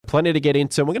plenty to get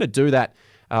into. And we're going to do that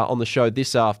on the show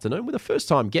this afternoon with a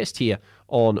first-time guest here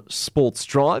on Sports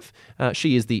Drive.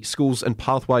 She is the Schools and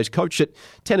Pathways coach at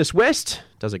Tennis West.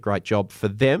 Does a great job for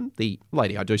them. The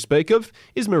lady I do speak of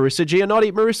is Marisa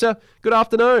Gianotti. Marisa, good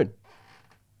afternoon.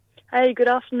 Hey, good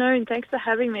afternoon. Thanks for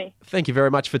having me. Thank you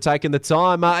very much for taking the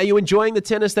time. Are you enjoying the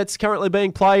tennis that's currently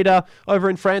being played over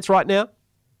in France right now?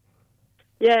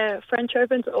 Yeah, French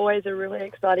Open's always a really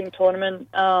exciting tournament.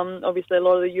 Obviously, a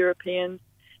lot of the Europeans,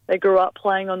 they grew up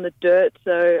playing on the dirt,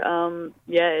 so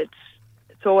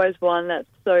it's always one that's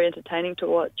so entertaining to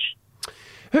watch.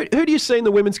 Who do you see in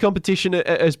the women's competition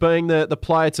as being the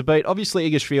player to beat? Obviously,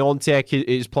 Iga Swiatek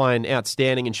is playing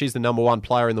outstanding, and she's the number one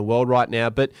player in the world right now.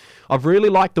 But I've really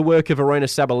liked the work of Aryna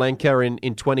Sabalenka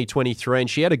in 2023, and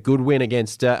she had a good win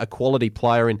against a quality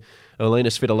player in Elena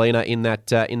Svitolina in that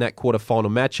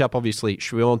quarterfinal matchup. Obviously,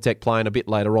 Swiatek playing a bit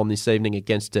later on this evening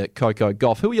against Coco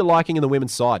Gauff. Who are you liking in the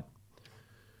women's side?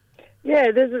 Yeah,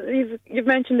 you've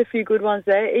mentioned a few good ones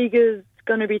there. Iga's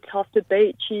going to be tough to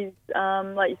beat. She's,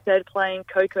 like you said, playing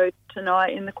Coco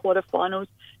tonight in the quarterfinals.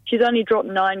 She's only dropped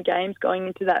 9 games going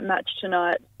into that match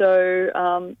tonight,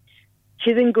 so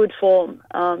she's in good form.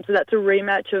 So that's a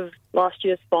rematch of last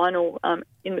year's final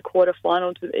in the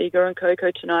quarterfinals with Iga and Coco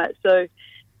tonight. So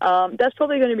that's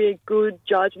probably going to be a good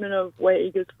judgment of where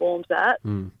Iga's form's at.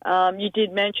 You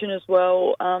did mention as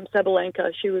well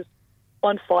Sabalenka. She was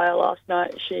on fire last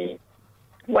night. She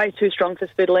way too strong for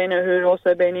Svitolina, who had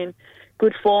also been in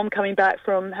good form coming back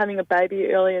from having a baby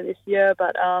earlier this year.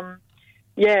 But,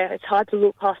 it's hard to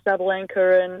look past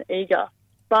Sabalenka and Iga.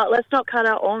 But let's not cut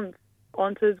out Ons.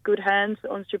 Ons has good hands.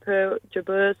 Ons Jabeur,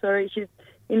 she's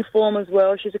in form as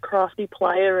well. She's a crafty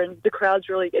player, and the crowd's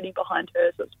really getting behind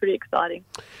her, so it's pretty exciting.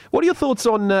 What are your thoughts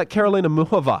on Karolina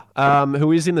Muchova,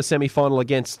 who is in the semi-final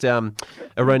against Aryna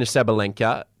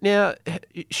Sabalenka? Now,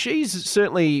 she's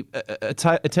certainly a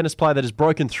tennis player that has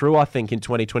broken through, I think, in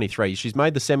 2023. She's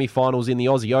made the semi-finals in the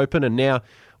Aussie Open and now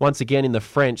once again in the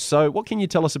French. So what can you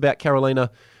tell us about Karolina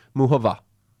Muchova?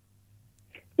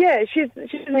 Yeah, she's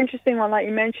an interesting one. Like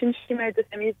you mentioned, she made the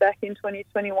semis back in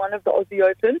 2021 of the Aussie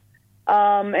Open.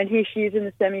 And here she is in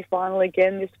the semi-final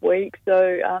again this week.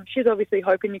 So she's obviously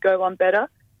hoping to go one better.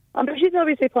 But she's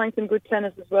obviously playing some good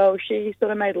tennis as well. She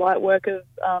sort of made light work of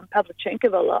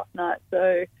Pavlyuchenkova last night.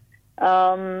 So,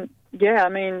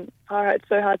 it's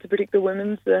so hard to predict the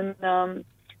women's. And I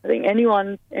think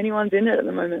anyone's in it at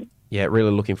the moment. Yeah,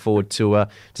 really looking forward to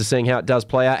seeing how it does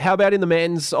play out. How about in the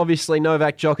men's? Obviously,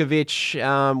 Novak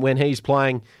Djokovic, when he's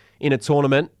playing in a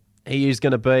tournament, he is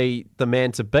going to be the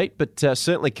man to beat, but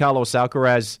certainly Carlos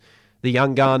Alcaraz, the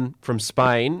young gun from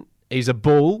Spain, he's a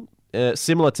bull,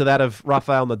 similar to that of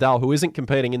Rafael Nadal, who isn't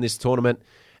competing in this tournament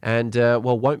and,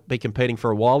 won't be competing for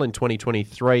a while in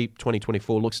 2023.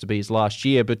 2024 looks to be his last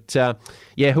year. But,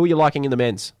 who are you liking in the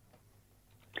men's?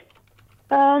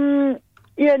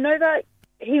 Novak,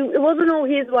 it wasn't all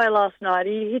his way last night.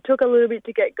 He took a little bit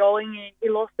to get going. He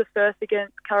lost the first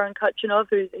against Karen Khachanov,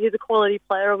 he's a quality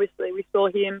player, obviously. We saw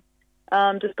him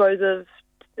dispose of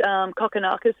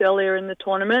Kokkinakis earlier in the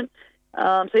tournament.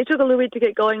 So he took a little bit to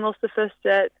get going, lost the first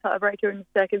set, tiebreaker in the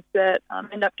second set,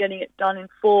 ended up getting it done in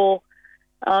 4.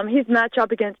 His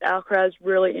matchup against Alcaraz,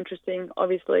 really interesting.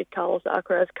 Obviously, Carlos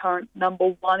Alcaraz, current number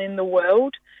 1 in the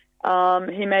world.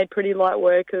 He made pretty light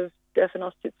work of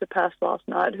Stefanos Tsitsipas last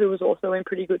night, who was also in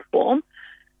pretty good form.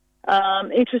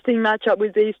 Interesting matchup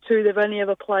with these two. They've only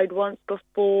ever played once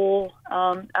before,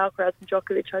 Alcaraz and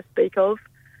Djokovic I speak of.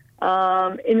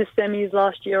 In the semis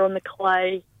last year on the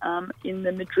clay in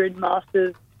the Madrid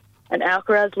Masters, and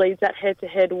Alcaraz leads that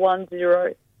head-to-head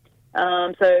 1-0.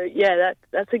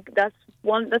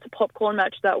 That's a popcorn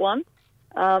match, that one.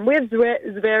 We have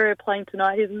Zverev playing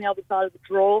tonight. He's on the other side of the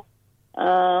draw.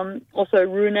 Also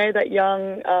Rune, that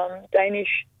young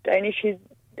Danish, he's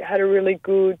had a really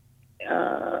good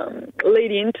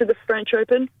lead into the French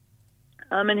Open.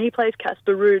 And he plays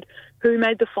Casper Ruud, who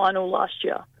made the final last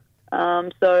year.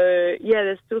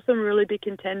 There's still some really big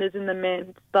contenders in the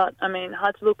men's, but,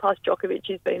 hard to look past Djokovic.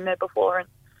 He's been there before and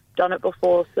done it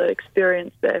before, so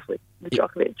experience there with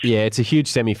Djokovic. Yeah, it's a huge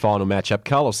semi-final matchup.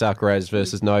 Carlos Alcaraz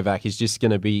versus Novak is just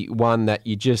going to be one that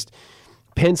you just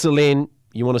pencil in.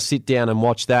 You want to sit down and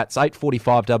watch that. It's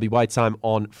 8:45 WA time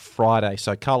on Friday.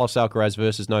 So Carlos Alcaraz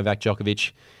versus Novak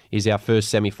Djokovic is our first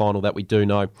semi-final that we do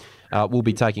know will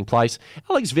be taking place.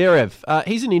 Alex Zverev,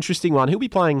 he's an interesting one. He'll be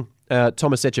playing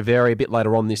Thomas Echeverry a bit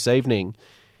later on this evening.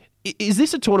 Is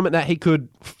this a tournament that he could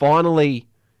finally,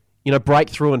 break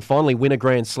through and finally win a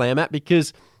Grand Slam at?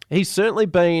 Because he's certainly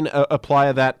been a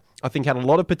player that I think had a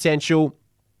lot of potential.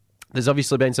 There's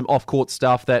obviously been some off-court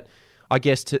stuff that I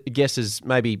guess has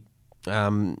maybe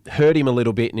hurt him a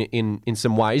little bit in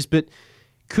some ways. But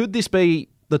could this be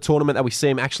the tournament that we see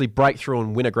him actually break through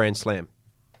and win a Grand Slam?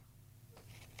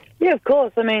 Yeah, of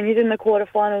course. I mean, he's in the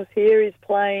quarterfinals here. He's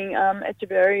playing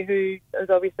Echeverry, who is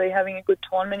obviously having a good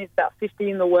tournament. He's about 50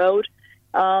 in the world.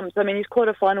 So, I mean, his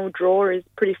quarterfinal draw is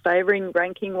pretty favouring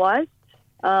ranking-wise.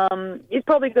 He's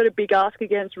probably got a big ask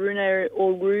against Rune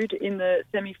or Rude in the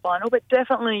semi-final, but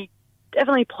definitely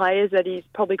players that he's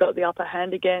probably got the upper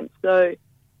hand against. So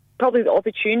probably the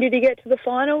opportunity to get to the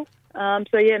final.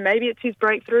 So, yeah, maybe it's his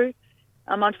breakthrough.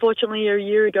 Unfortunately, a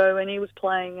year ago when he was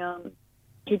playing,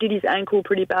 he did his ankle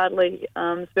pretty badly,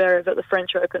 Zverev at the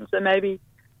French Open. So maybe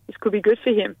this could be good for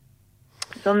him.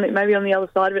 So maybe on the other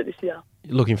side of it this year.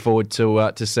 Looking forward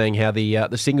to seeing how the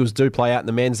singles do play out in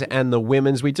the men's and the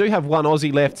women's. We do have one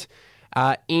Aussie left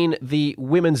in the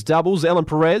women's doubles. Ellen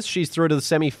Perez, she's through to the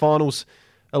semi-finals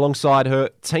alongside her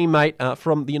teammate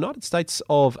from the United States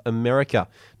of America,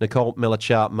 Nicole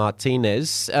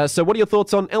Melachar-Martinez. So what are your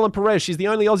thoughts on Ellen Perez? She's the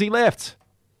only Aussie left.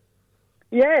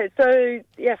 Yeah,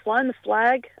 flying the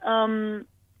flag.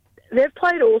 They've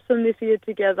played awesome this year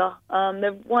together.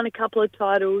 They've won a couple of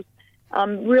titles.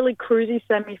 Really cruisy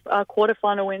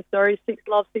quarterfinal win,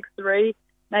 6-love, 6-3.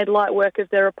 Made light work of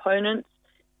their opponents.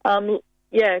 A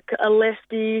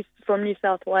lefty from New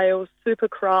South Wales, super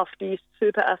crafty,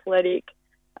 super athletic,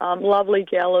 lovely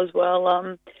gal as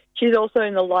well. She's also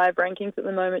in the live rankings at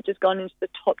the moment, just gone into the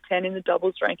top 10 in the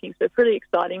doubles rankings, so pretty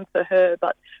exciting for her.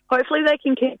 But hopefully they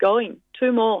can keep going.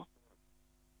 2 more.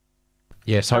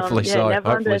 Yes, hopefully so.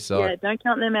 Hopefully so. Yeah, don't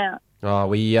count them out. Oh,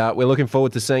 we're looking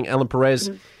forward to seeing Ellen Perez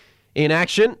in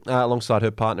action alongside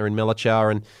her partner in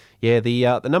Melachar. And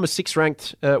the number 6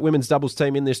 ranked women's doubles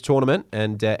team in this tournament.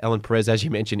 And Ellen Perez, as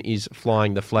you mentioned, is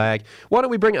flying the flag. Why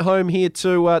don't we bring it home here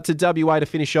to WA to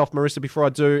finish off, Marisa, before I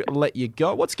do let you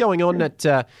go. What's going on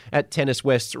at Tennis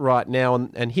West right now?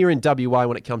 And here in WA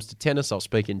when it comes to tennis, I was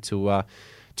speaking to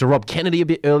Rob Kennedy a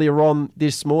bit earlier on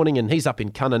this morning, and he's up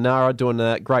in Kununurra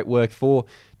doing great work for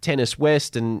Tennis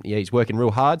West, and he's working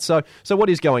real hard. So what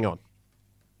is going on?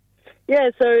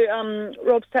 Yeah, so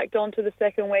Rob's tacked on to the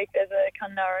second week. There's a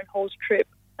Kununurra and Halls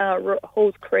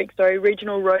Creek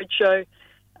regional roadshow.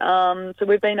 So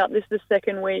we've been up, this is the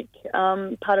second week.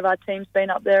 Part of our team's been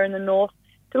up there in the north,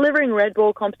 delivering red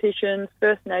ball competitions,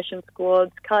 First Nation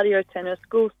squads, cardio tennis,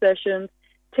 school sessions,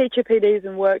 teacher PDs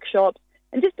and workshops,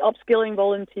 and just upskilling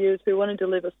volunteers who want to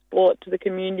deliver sport to the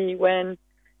community when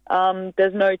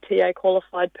there's no TA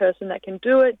qualified person that can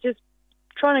do it, just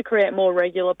trying to create more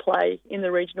regular play in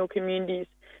the regional communities.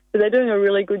 So they're doing a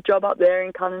really good job up there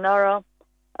in Kununurra.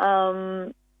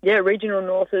 Regional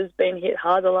North has been hit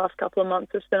hard the last couple of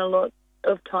months. I've spent a lot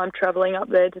of time travelling up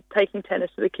there to taking tennis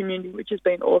to the community, which has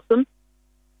been awesome.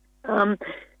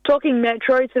 Talking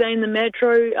Metro, today in the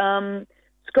Metro,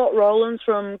 Scott Rowlands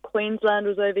from Queensland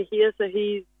was over here. So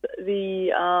he's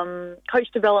the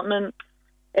coach development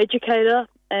educator,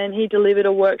 and he delivered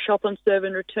a workshop on serve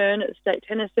and return at the State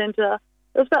Tennis Centre.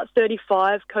 There was about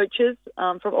 35 coaches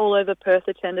from all over Perth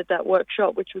attended that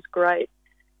workshop, which was great.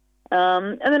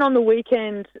 And then on the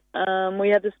weekend, we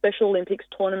have the Special Olympics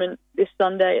tournament this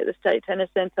Sunday at the State Tennis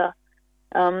Centre,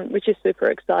 which is super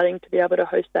exciting to be able to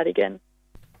host that again.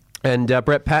 And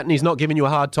Brett Patton, he's not giving you a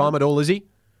hard time at all, is he?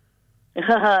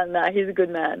 No, he's a good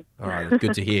man. All right,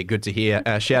 good to hear. Good to hear.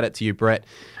 Shout out to you, Brett.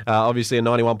 Obviously, a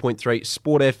 91.3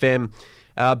 Sport FM.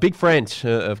 Big friend,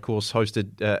 of course, hosted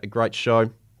a great show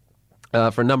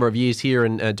for a number of years here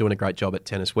and doing a great job at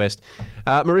Tennis West.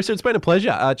 Marisa, it's been a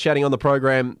pleasure chatting on the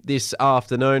program this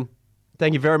afternoon.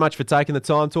 Thank you very much for taking the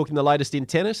time, talking the latest in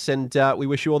tennis, and we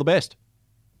wish you all the best.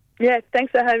 Yeah,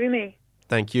 thanks for having me.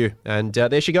 Thank you. And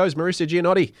there she goes, Marisa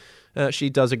Gianotti. She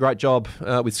does a great job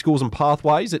with schools and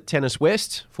pathways at Tennis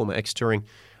West, former ex-touring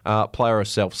player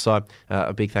herself. So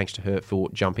a big thanks to her for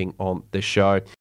jumping on the show.